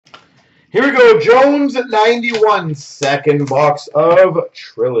Here we go, Jones91's second box of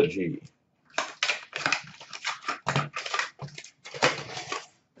Trilogy.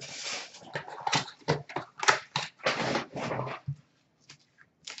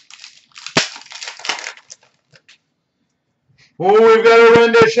 We've got a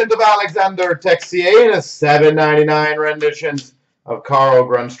rendition of Alexander Texier and a $7.99 rendition of Carl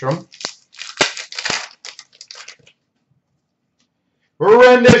Grundstrom.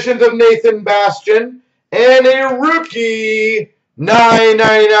 Renditions of Nathan Bastian and a rookie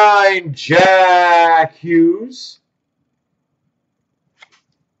 $9.99 Jack Hughes.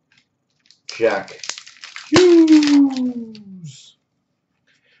 Jack Hughes.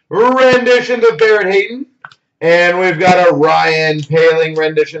 Renditions of Barrett Hayton. And we've got a Ryan Paling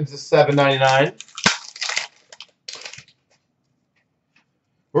rendition to $7.99.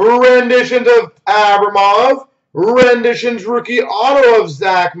 Renditions of Abramov. Renditions rookie auto of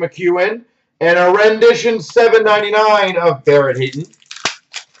Zach McEwen. And a rendition $7.99 of Barrett Hayton.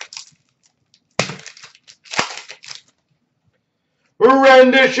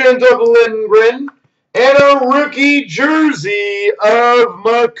 Renditions of Lindgren. And a rookie jersey of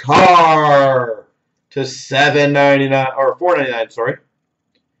Makar. To $7.99 or $4.99, sorry.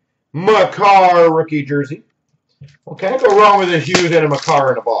 Makar rookie jersey. Well, can't go wrong with a Hughes and a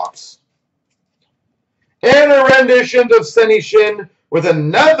Makar in a box. And a rendition of Senny Shin with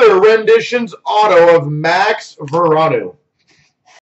another renditions auto of Max Veranu.